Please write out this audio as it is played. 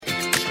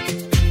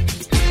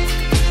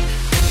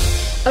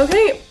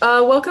Okay,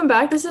 welcome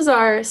back. This is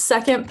our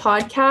second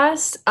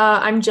podcast.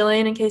 I'm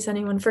Jillian, in case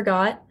anyone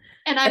forgot.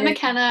 And I'm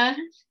McKenna.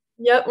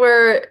 Yep,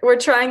 we're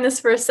trying this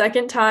for a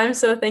second time,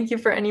 so thank you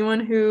for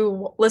anyone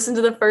who listened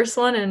to the first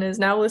one and is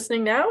now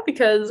listening now,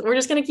 because we're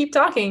just going to keep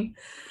talking.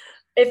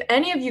 If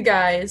any of you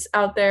guys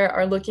out there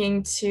are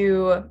looking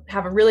to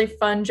have a really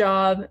fun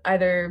job,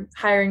 either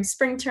hiring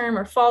spring term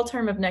or fall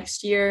term of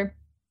next year,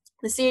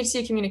 the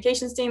CHC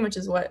communications team, which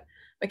is what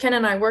McKenna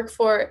and I work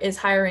for, is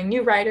hiring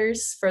new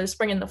writers for the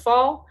spring and the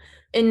fall.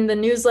 In the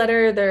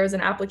newsletter, there's an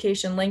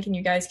application link, and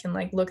you guys can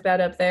look that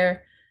up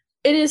there.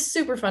 It is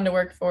super fun to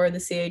work for the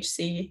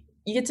CHC.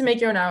 You get to make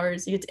your own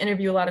hours. You get to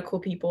interview a lot of cool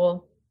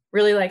people,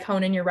 really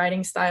hone in your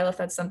writing style if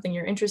that's something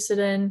you're interested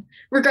in.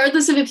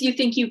 Regardless of if you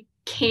think you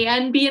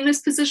can be in this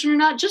position or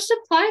not, just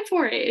apply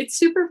for it. It's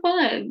super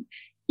fun.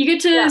 You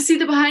get to see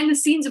the behind the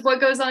scenes of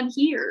what goes on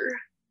here.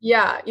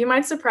 Yeah, you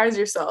might surprise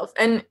yourself.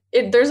 And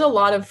there's a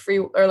lot of free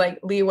or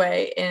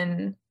leeway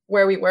in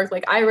where we work.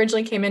 I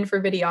originally came in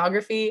for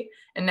videography,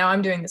 and now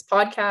I'm doing this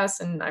podcast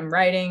and I'm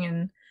writing,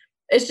 and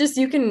it's just,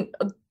 you can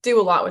do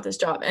a lot with this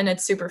job, and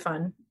it's super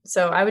fun.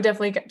 So I would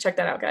definitely check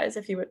that out, guys,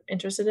 if you were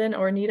interested in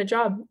or need a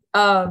job.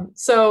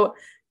 So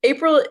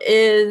April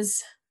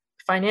is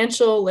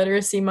Financial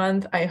Literacy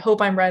Month. I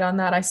hope I'm right on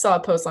that. I saw a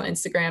post on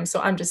Instagram,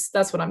 so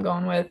that's what I'm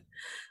going with.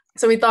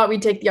 So we thought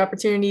we'd take the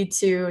opportunity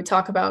to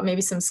talk about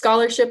maybe some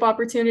scholarship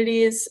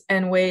opportunities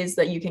and ways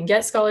that you can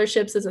get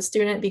scholarships as a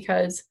student,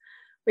 because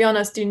we all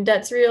know student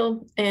debt's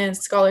real, and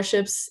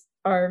scholarships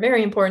are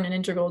very important and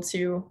integral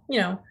to,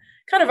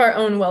 kind of our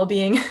own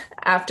well-being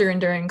after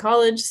and during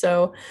college.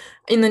 So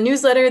in the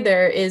newsletter,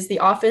 there is the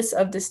Office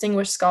of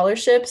Distinguished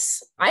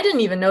Scholarships. I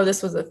didn't even know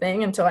this was a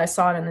thing until I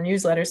saw it in the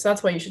newsletter, so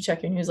that's why you should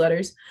check your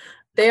newsletters.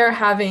 They are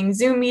having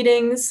Zoom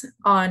meetings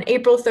on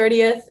April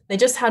 30th. They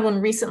just had one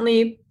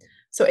recently.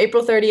 So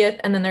April 30th,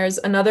 and then there's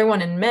another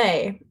one in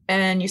May,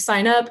 and you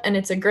sign up, and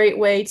it's a great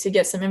way to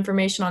get some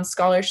information on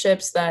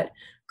scholarships that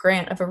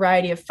grant a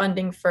variety of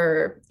funding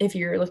for if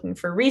you're looking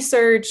for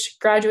research,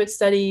 graduate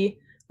study,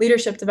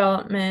 leadership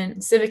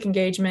development, civic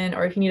engagement,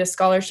 or if you need a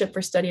scholarship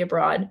for study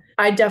abroad.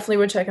 I definitely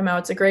would check them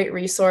out. It's a great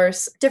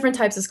resource, different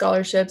types of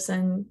scholarships,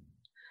 and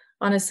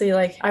honestly,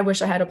 I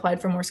wish I had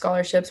applied for more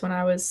scholarships when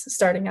I was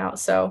starting out,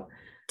 so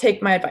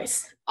take my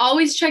advice.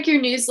 Always check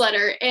your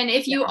newsletter. And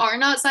if you are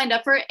not signed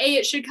up for it,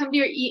 it should come to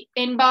your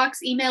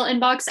email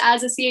inbox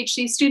as a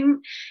CHC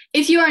student.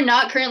 If you are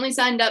not currently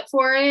signed up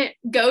for it,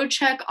 go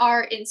check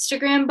our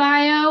Instagram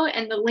bio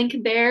and the link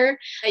there.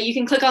 You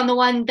can click on the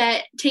one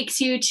that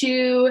takes you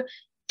to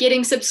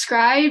getting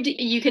subscribed.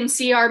 You can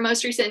see our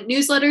most recent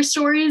newsletter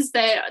stories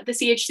that the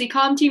CHC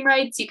comm team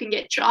writes. You can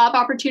get job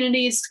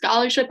opportunities,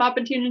 scholarship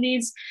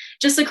opportunities,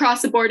 just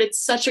across the board. It's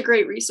such a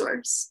great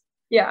resource.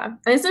 Yeah,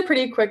 and it's a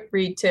pretty quick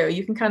read too.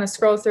 You can kind of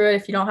scroll through it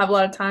if you don't have a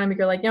lot of time, but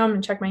you're like, I'm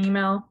going to check my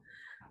email.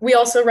 We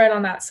also write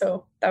on that,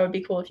 so that would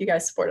be cool if you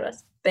guys supported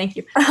us. Thank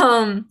you.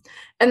 And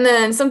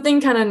then something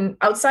kind of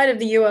outside of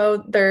the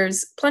UO,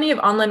 there's plenty of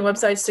online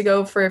websites to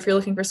go for if you're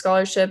looking for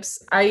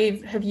scholarships.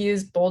 I have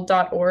used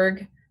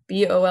bold.org,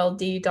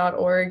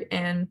 bold.org,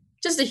 and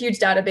just a huge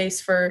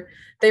database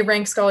they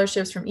rank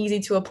scholarships from easy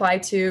to apply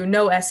to,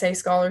 no essay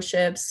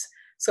scholarships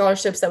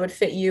that would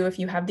fit you if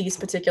you have these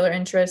particular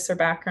interests or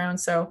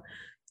backgrounds. So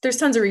there's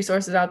tons of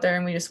resources out there,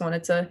 and we just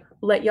wanted to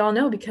let y'all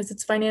know because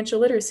it's Financial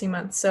Literacy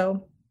Month.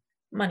 So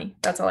money,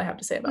 that's all I have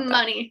to say about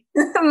money.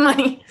 that.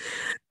 Money.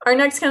 Our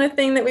next kind of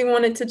thing that we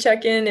wanted to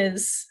check in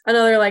is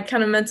another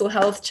kind of mental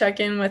health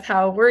check-in with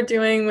how we're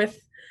doing with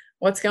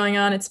what's going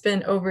on. It's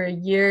been over a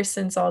year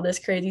since all this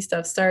crazy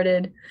stuff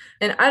started.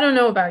 And I don't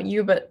know about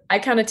you, but I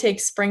kind of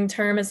take spring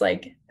term as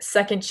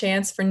second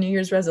chance for New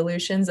Year's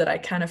resolutions that I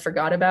kind of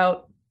forgot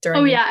about.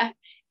 Yeah.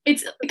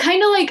 It's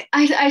kind of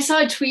I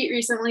saw a tweet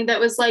recently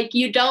that was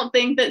you don't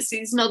think that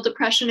seasonal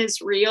depression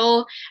is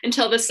real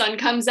until the sun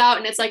comes out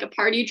and it's like a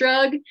party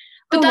drug.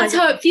 But that's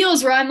how it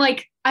feels, where I'm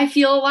I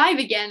feel alive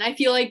again. I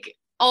feel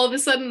all of a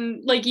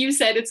sudden, like you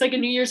said, it's like a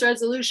New Year's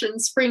resolution,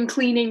 spring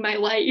cleaning my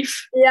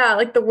life.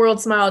 Yeah, the world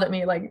smiled at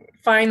me,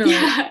 finally.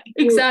 Yeah,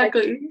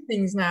 exactly. I can do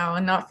things now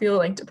and not feel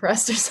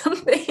depressed or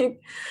something.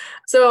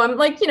 So I'm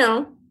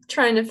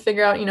trying to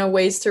figure out,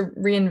 ways to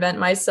reinvent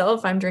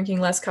myself. I'm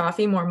drinking less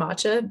coffee, more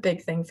matcha,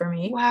 big thing for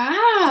me.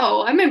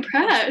 Wow, I'm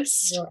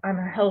impressed. I'm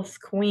a health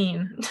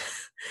queen.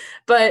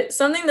 But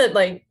something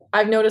that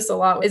I've noticed a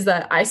lot is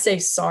that I say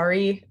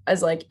sorry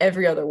as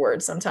every other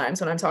word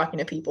sometimes when I'm talking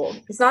to people.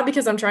 It's not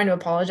because I'm trying to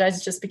apologize,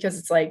 it's just because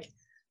it's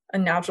a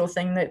natural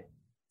thing that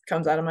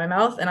comes out of my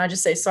mouth, and I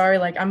just say sorry.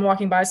 I'm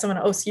walking by someone,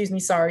 oh, excuse me,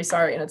 sorry,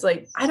 and it's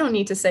I don't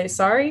need to say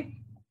sorry.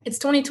 It's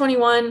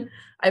 2021.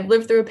 I've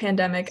lived through a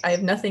pandemic. I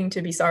have nothing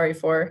to be sorry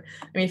for.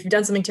 I mean, if you've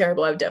done something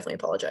terrible, I would definitely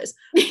apologize.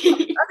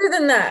 Other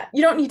than that,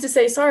 you don't need to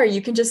say sorry.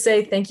 You can just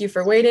say thank you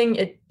for waiting.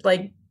 It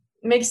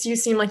makes you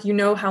seem like you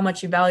know how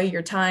much you value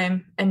your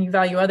time and you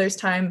value others'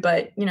 time,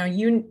 but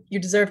you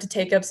deserve to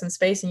take up some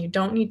space, and you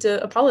don't need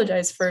to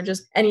apologize for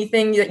just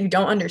anything that you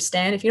don't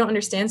understand. If you don't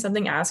understand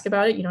something, ask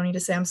about it. You don't need to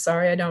say, I'm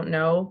sorry, I don't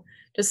know.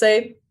 Just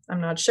say,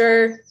 I'm not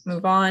sure,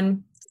 move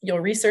on. You'll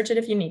research it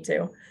if you need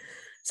to.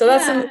 So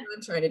that's something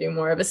I'm trying to do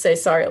more of, is say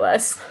sorry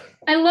less.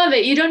 I love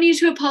it. You don't need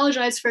to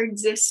apologize for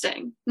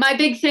existing. My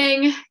big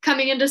thing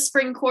coming into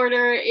spring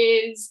quarter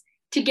is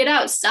to get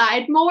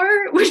outside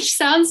more, which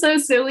sounds so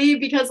silly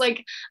because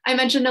like I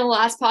mentioned in the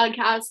last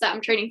podcast that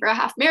I'm training for a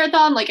half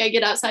marathon, like I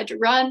get outside to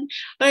run,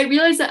 but I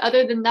realized that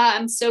other than that,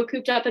 I'm so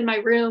cooped up in my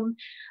room.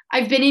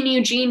 I've been in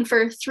Eugene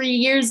for 3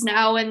 years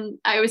now, and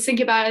I was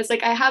thinking about it, it's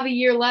like I have a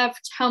year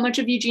left. How much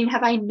of Eugene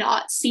have I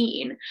not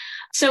seen?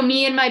 So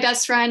me and my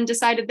best friend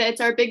decided that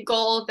it's our big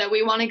goal that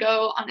we want to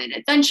go on an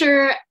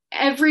adventure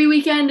every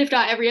weekend, if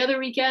not every other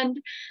weekend.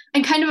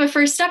 And kind of a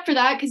first step for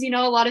that, because, you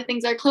know, a lot of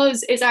things are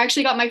closed, is I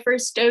actually got my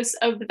first dose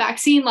of the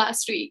vaccine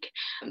last week.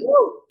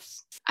 Whoa.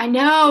 I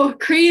know,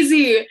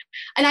 crazy.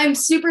 And I'm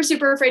super,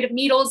 super afraid of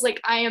needles.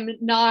 Like I am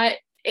not,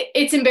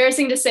 it's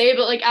embarrassing to say,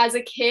 but like as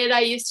a kid,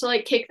 I used to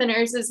like kick the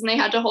nurses and they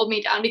had to hold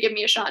me down to give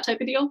me a shot type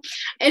of deal.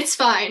 It's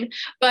fine.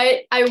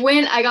 But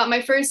I got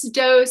my first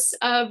dose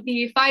of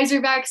the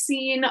Pfizer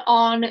vaccine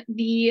on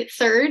the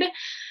 3rd.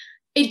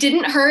 It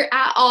didn't hurt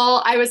at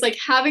all. I was like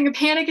having a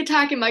panic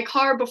attack in my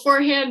car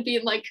beforehand,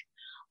 being like,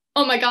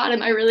 oh my God,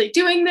 am I really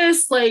doing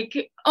this?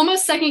 Like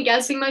almost second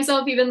guessing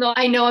myself, even though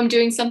I know I'm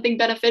doing something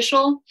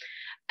beneficial.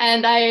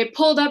 And I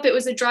pulled up, it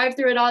was a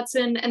drive-through at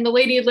Autzen, and the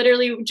lady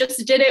literally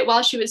just did it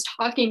while she was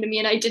talking to me,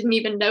 and I didn't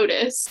even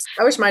notice.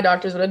 I wish my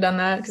doctors would have done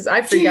that, because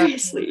I freaked out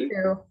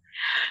too.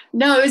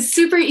 No, it was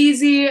super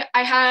easy.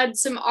 I had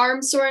some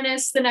arm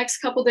soreness the next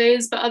couple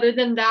days, but other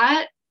than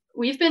that,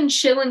 we've been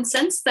chilling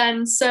since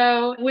then.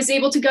 So was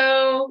able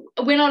to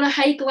went on a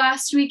hike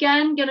last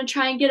weekend, gonna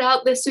try and get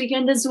out this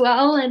weekend as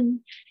well and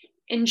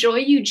enjoy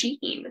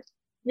Eugene.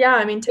 Yeah,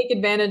 I mean, take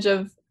advantage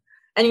of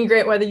any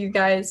great weather you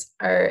guys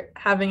are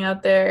having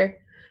out there.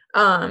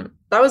 That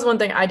was one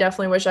thing I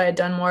definitely wish I had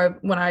done more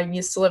when I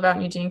used to live out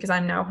in Eugene, because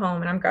I'm now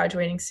home and I'm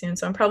graduating soon.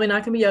 So I'm probably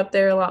not going to be up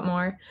there a lot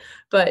more.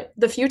 But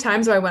the few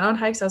times where I went on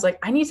hikes, I was like,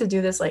 I need to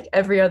do this like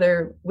every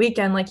other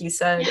weekend, like you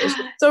said. Yeah. It's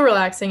just so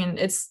relaxing, and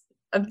it's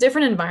a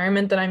different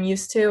environment that I'm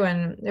used to.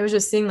 And it was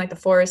just seeing like the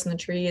forest and the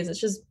trees.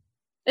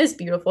 It's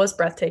beautiful. It's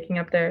breathtaking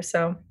up there.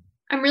 So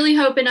I'm really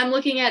hoping, I'm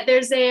looking at,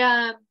 there's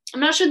I'm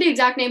not sure the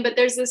exact name, but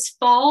there's this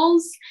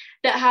falls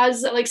that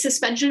has like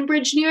suspension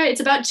bridge near it. It's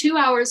about 2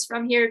 hours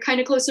from here, kind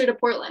of closer to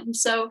Portland.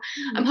 So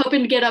I'm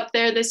hoping to get up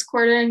there this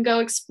quarter and go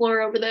explore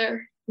over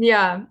there.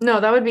 Yeah, no,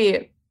 that would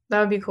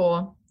be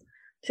cool.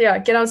 So yeah,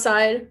 get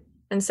outside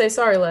and say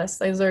sorry less.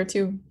 Those are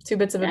two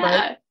bits of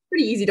advice.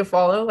 Pretty easy to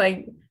follow,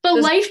 like,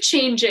 but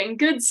life-changing,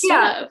 good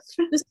stuff.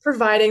 Yeah, just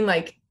providing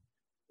like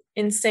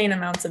insane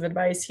amounts of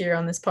advice here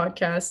on this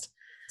podcast.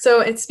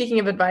 So, and speaking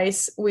of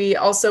advice, we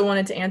also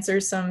wanted to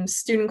answer some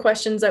student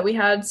questions that we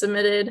had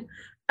submitted.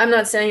 I'm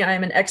not saying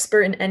I'm an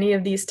expert in any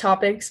of these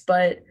topics,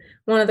 but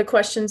one of the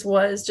questions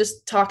was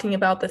just talking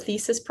about the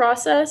thesis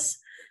process.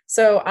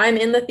 So I'm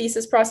in the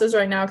thesis process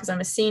right now because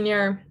I'm a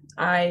senior.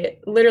 I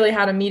literally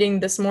had a meeting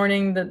this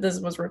morning that this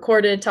was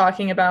recorded,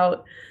 talking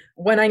about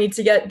when I need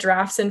to get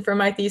drafts in for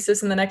my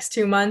thesis in the next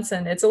 2 months.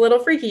 And it's a little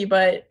freaky,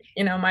 but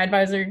you know, my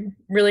advisor,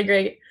 really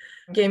great,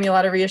 gave me a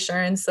lot of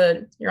reassurance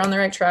that you're on the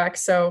right track.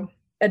 So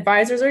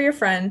advisors are your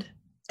friend.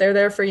 They're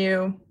there for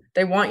you.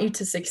 They want you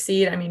to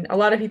succeed. I mean, a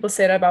lot of people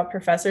say that about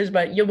professors,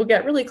 but you will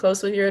get really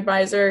close with your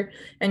advisor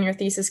and your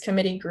thesis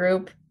committee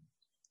group,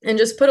 and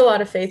just put a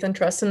lot of faith and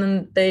trust in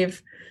them.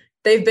 They've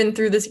been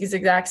through this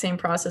exact same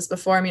process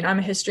before. I mean, I'm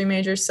a history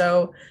major,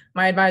 so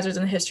my advisor's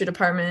in the history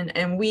department,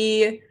 and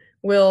we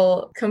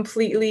will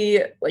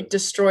completely like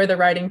destroy the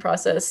writing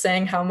process,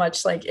 saying how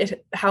much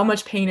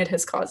pain it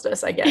has caused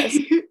us, I guess.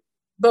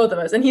 Both of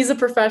us. And he's a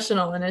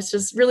professional, and it's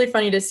just really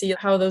funny to see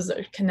how those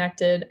are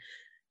connected.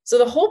 So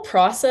the whole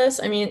process,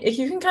 I mean, if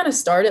you can kind of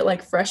start it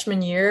like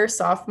freshman year,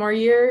 sophomore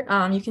year,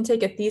 you can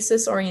take a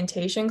thesis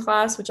orientation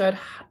class, which I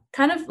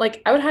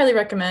would highly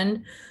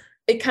recommend.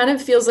 It kind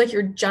of feels like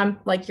you're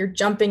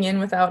jumping in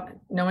without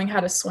knowing how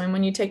to swim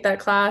when you take that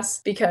class,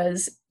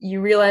 because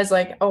you realize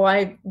like,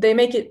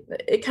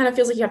 it kind of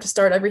feels like you have to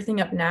start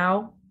everything up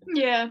now.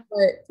 Yeah.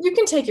 But you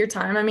can take your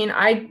time. I mean,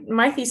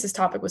 my thesis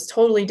topic was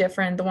totally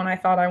different, the one I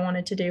thought I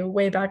wanted to do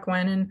way back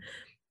when, and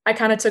I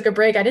kind of took a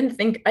break. I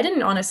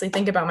didn't honestly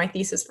think about my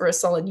thesis for a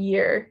solid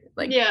year,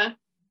 like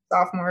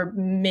sophomore,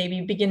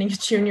 maybe beginning of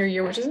junior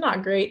year, which is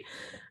not great,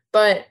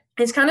 but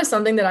it's kind of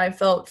something that I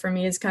felt for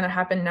me has kind of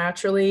happened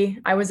naturally.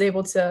 I was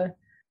able to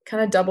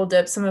kind of double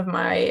dip some of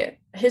my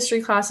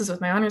history classes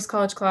with my honors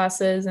college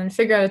classes and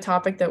figure out a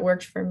topic that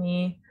worked for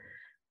me.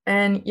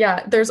 And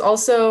yeah, there's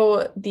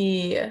also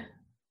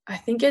I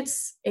think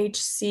it's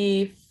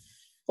HC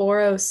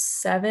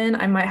 407.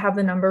 I might have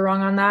the number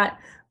wrong on that,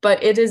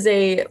 but it is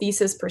a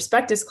thesis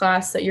prospectus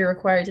class that you're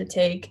required to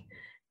take.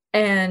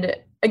 And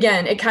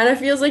again, it kind of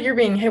feels like you're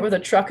being hit with a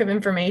truck of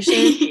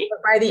information, but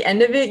by the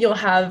end of it, you'll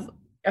have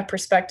a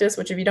prospectus,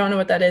 which if you don't know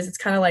what that is, it's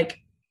kind of like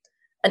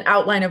an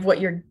outline of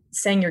what you're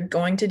saying you're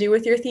going to do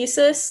with your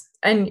thesis.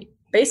 And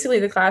basically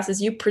the class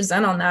is you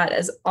present on that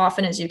as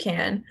often as you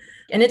can.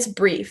 And it's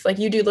brief. Like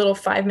you do little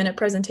 5-minute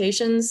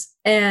presentations,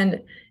 and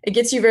it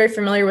gets you very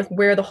familiar with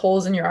where the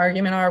holes in your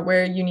argument are,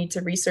 where you need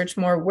to research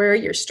more, where are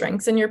your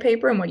strengths in your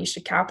paper and what you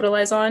should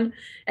capitalize on.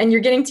 And you're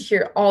getting to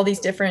hear all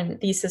these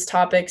different thesis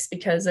topics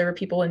because there were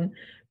people in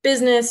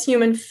business,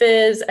 human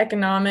phys,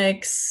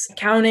 economics,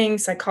 accounting,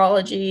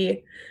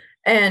 psychology.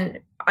 And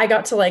I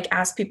got to like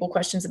ask people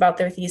questions about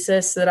their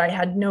thesis that I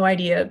had no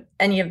idea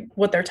any of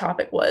what their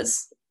topic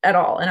was at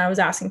all. And I was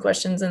asking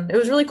questions, and it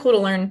was really cool to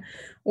learn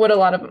what a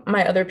lot of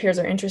my other peers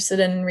are interested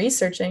in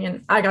researching.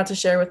 And I got to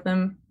share with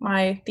them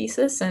my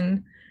thesis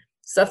and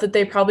stuff that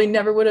they probably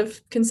never would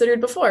have considered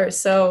before.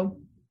 So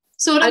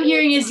what I'm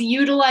hearing is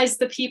utilize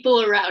the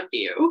people around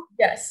you.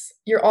 Yes,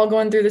 you're all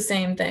going through the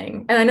same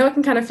thing. And I know it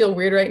can kind of feel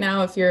weird right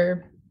now if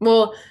you're,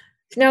 well,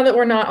 now that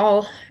we're not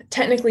all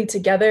technically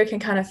together, it can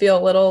kind of feel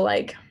a little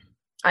like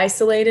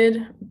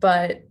isolated,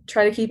 but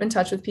try to keep in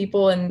touch with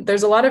people. And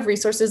there's a lot of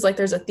resources, like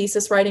there's a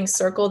thesis writing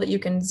circle that you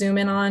can zoom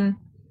in on.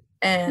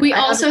 And we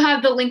also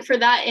have the link for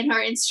that in our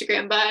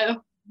Instagram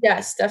bio.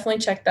 Yes, definitely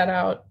check that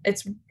out.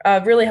 It's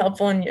really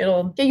helpful, and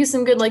it'll get you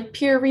some good like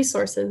peer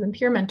resources and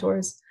peer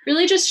mentors.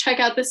 Really just check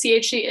out the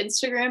CHC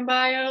Instagram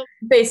bio.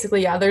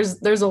 Basically, yeah,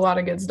 there's a lot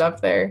of good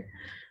stuff there.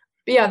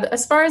 But yeah,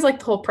 as far as like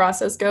the whole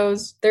process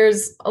goes,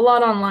 there's a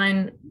lot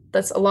online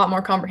that's a lot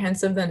more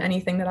comprehensive than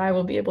anything that I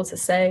will be able to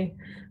say.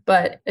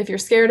 But if you're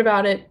scared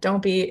about it,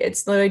 don't be.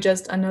 It's literally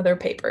just another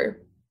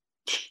paper.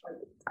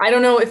 I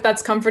don't know if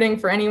that's comforting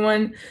for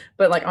anyone,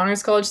 but like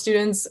honors college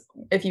students,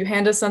 if you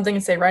hand us something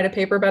and say, write a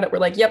paper about it, we're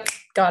like, yep,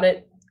 got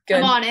it. Good.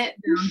 I'm on it.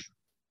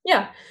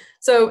 Yeah.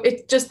 So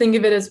just think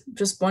of it as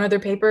just one other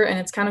paper, and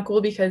it's kind of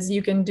cool because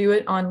you can do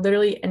it on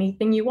literally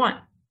anything you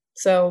want.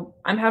 So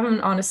I'm having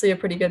honestly a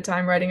pretty good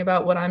time writing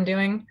about what I'm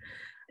doing.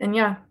 And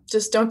yeah,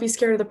 just don't be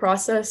scared of the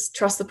process.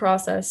 Trust the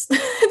process.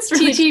 It's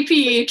really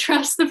TTP,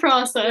 trust the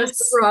process. Trust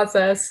the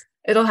process.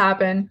 It'll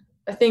happen.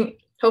 I think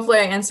hopefully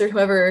I answered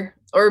whoever,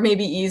 or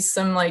maybe ease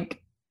some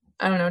like,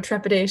 I don't know,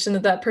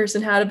 trepidation that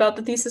person had about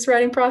the thesis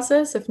writing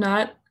process. If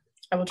not,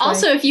 I will try.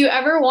 Also, if you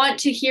ever want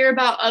to hear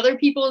about other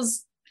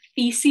people's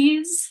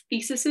theses,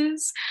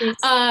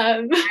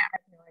 I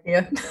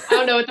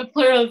don't know what the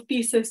plural of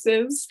thesis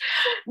is.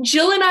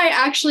 Jill and I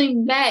actually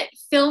met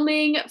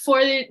filming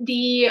for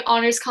the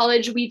Honors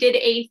College. We did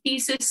a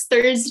Thesis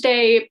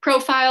Thursday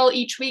profile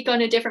each week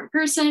on a different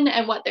person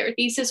and what their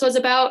thesis was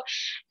about.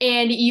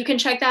 And you can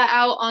check that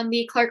out on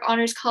the Clark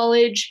Honors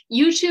College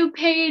YouTube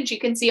page. You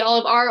can see all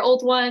of our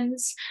old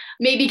ones,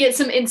 maybe get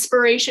some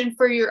inspiration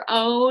for your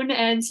own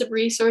and some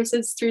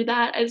resources through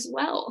that as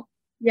well.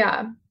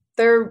 Yeah.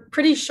 They're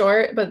pretty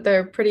short, but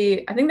I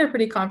think they're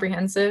pretty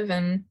comprehensive,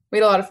 and we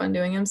had a lot of fun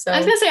doing them. So I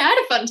was gonna say I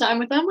had a fun time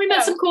with them. We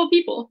met some cool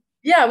people.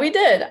 Yeah, we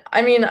did.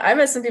 I mean, I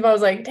met some people I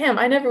was like, damn,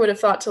 I never would have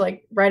thought to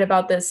like write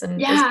about this,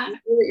 and yeah, that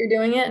you're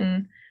doing it,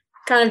 and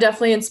kind of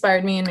definitely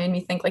inspired me and made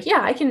me think like,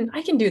 yeah, I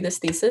can do this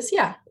thesis.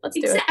 Yeah, let's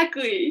do it.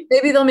 Exactly.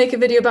 Maybe they'll make a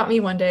video about me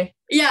one day.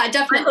 Yeah,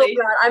 definitely.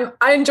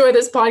 I enjoy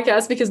this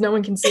podcast because no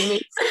one can see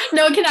me.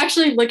 No one can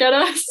actually look at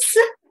us.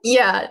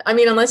 Yeah, I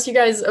mean, unless you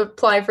guys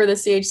apply for the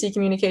CHC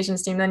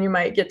communications team, then you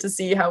might get to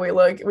see how we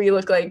look. We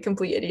look like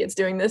complete idiots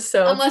doing this.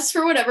 So unless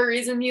for whatever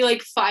reason you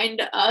like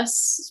find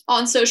us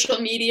on social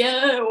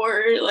media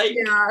or like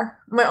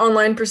my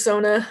online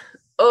persona.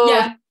 Oh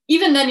yeah,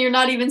 even then you're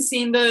not even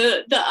seeing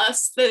the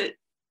us that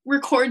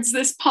records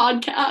this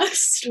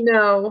podcast.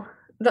 No,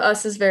 the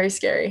us is very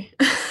scary.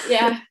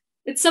 Yeah,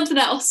 it's something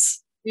else.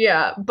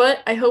 Yeah, but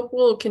I hope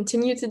we'll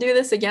continue to do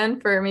this again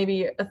for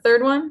maybe a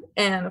third one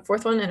and a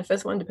fourth one and a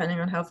fifth one, depending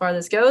on how far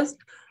this goes.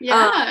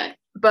 Yeah.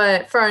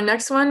 But for our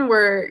next one,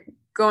 we're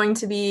going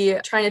to be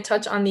trying to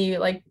touch on the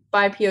like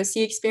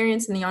BIPOC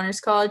experience in the Honors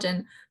College.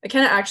 And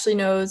McKenna actually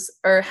knows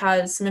or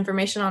has some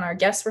information on our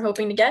guests we're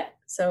hoping to get.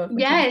 So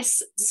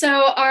yes.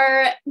 So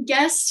our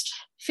guest,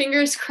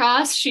 fingers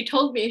crossed, she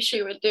told me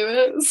she would do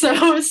it,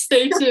 so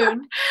stay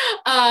tuned,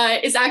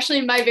 is actually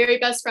my very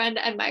best friend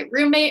and my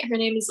roommate. Her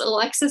name is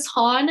Alexis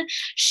Han.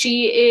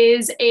 She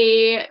is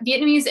a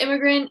Vietnamese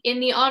immigrant in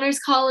the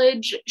Honors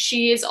College.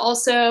 She is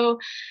also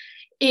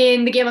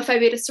in the Gamma Phi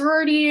Beta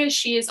sorority.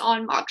 She is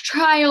on mock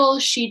trial.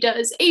 She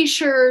does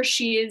ASHR.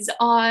 She is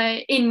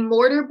in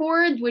Mortar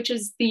Board, which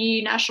is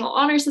the National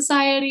Honor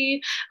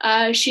Society.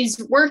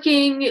 She's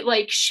working,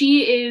 like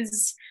she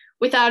is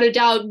without a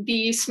doubt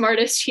the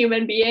smartest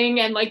human being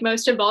and like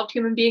most involved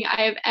human being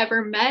I have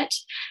ever met.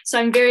 So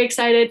I'm very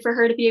excited for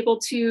her to be able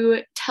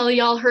to tell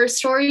y'all her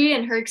story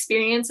and her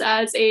experience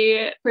as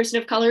a person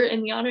of color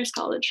in the Honors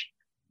College.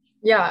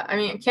 Yeah, I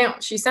mean,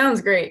 she sounds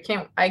great.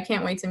 I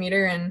can't wait to meet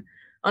her. And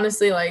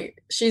honestly,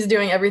 like she's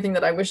doing everything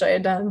that I wish I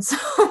had done. So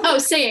oh,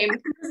 same.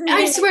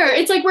 I swear,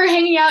 it's like we're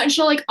hanging out and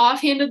she'll like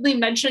offhandedly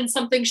mention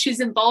something she's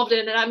involved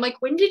in, and I'm like,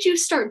 when did you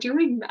start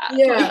doing that?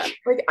 Yeah,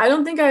 like I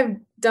don't think I've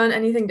done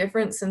anything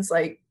different since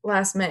like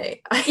last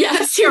May. Yeah,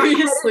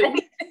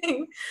 seriously.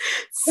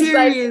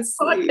 Seriously.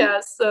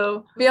 Podcast.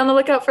 So be on the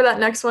lookout for that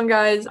next one,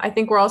 guys. I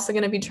think we're also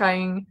going to be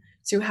trying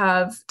to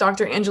have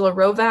Dr. Angela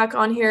Rovac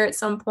on here at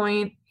some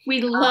point.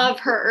 We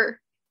love her.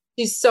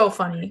 She's so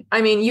funny.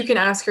 I mean, you can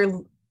ask her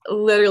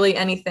literally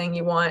anything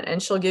you want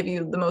and she'll give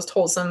you the most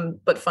wholesome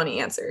but funny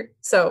answer.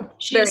 So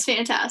she's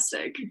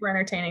fantastic. Super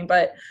entertaining,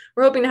 but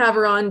we're hoping to have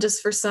her on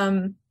just for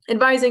some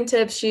advising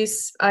tips.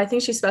 I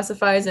think she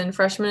specifies in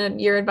freshman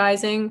year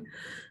advising.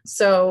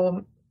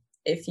 So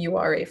if you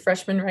are a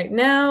freshman right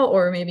now,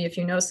 or maybe if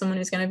you know someone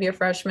who's going to be a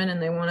freshman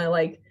and they want to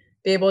like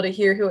be able to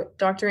hear who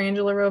Dr.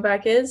 Angela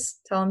Roback is,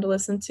 tell them to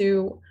listen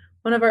to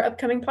one of our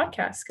upcoming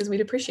podcasts because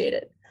we'd appreciate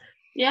it.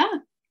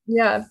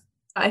 Yeah.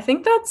 I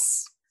think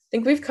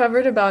we've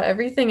covered about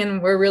everything,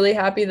 and we're really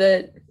happy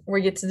that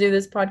we get to do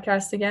this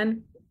podcast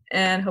again,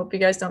 and hope you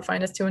guys don't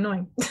find us too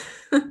annoying.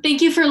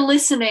 Thank you for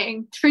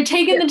listening, for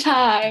taking the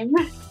time.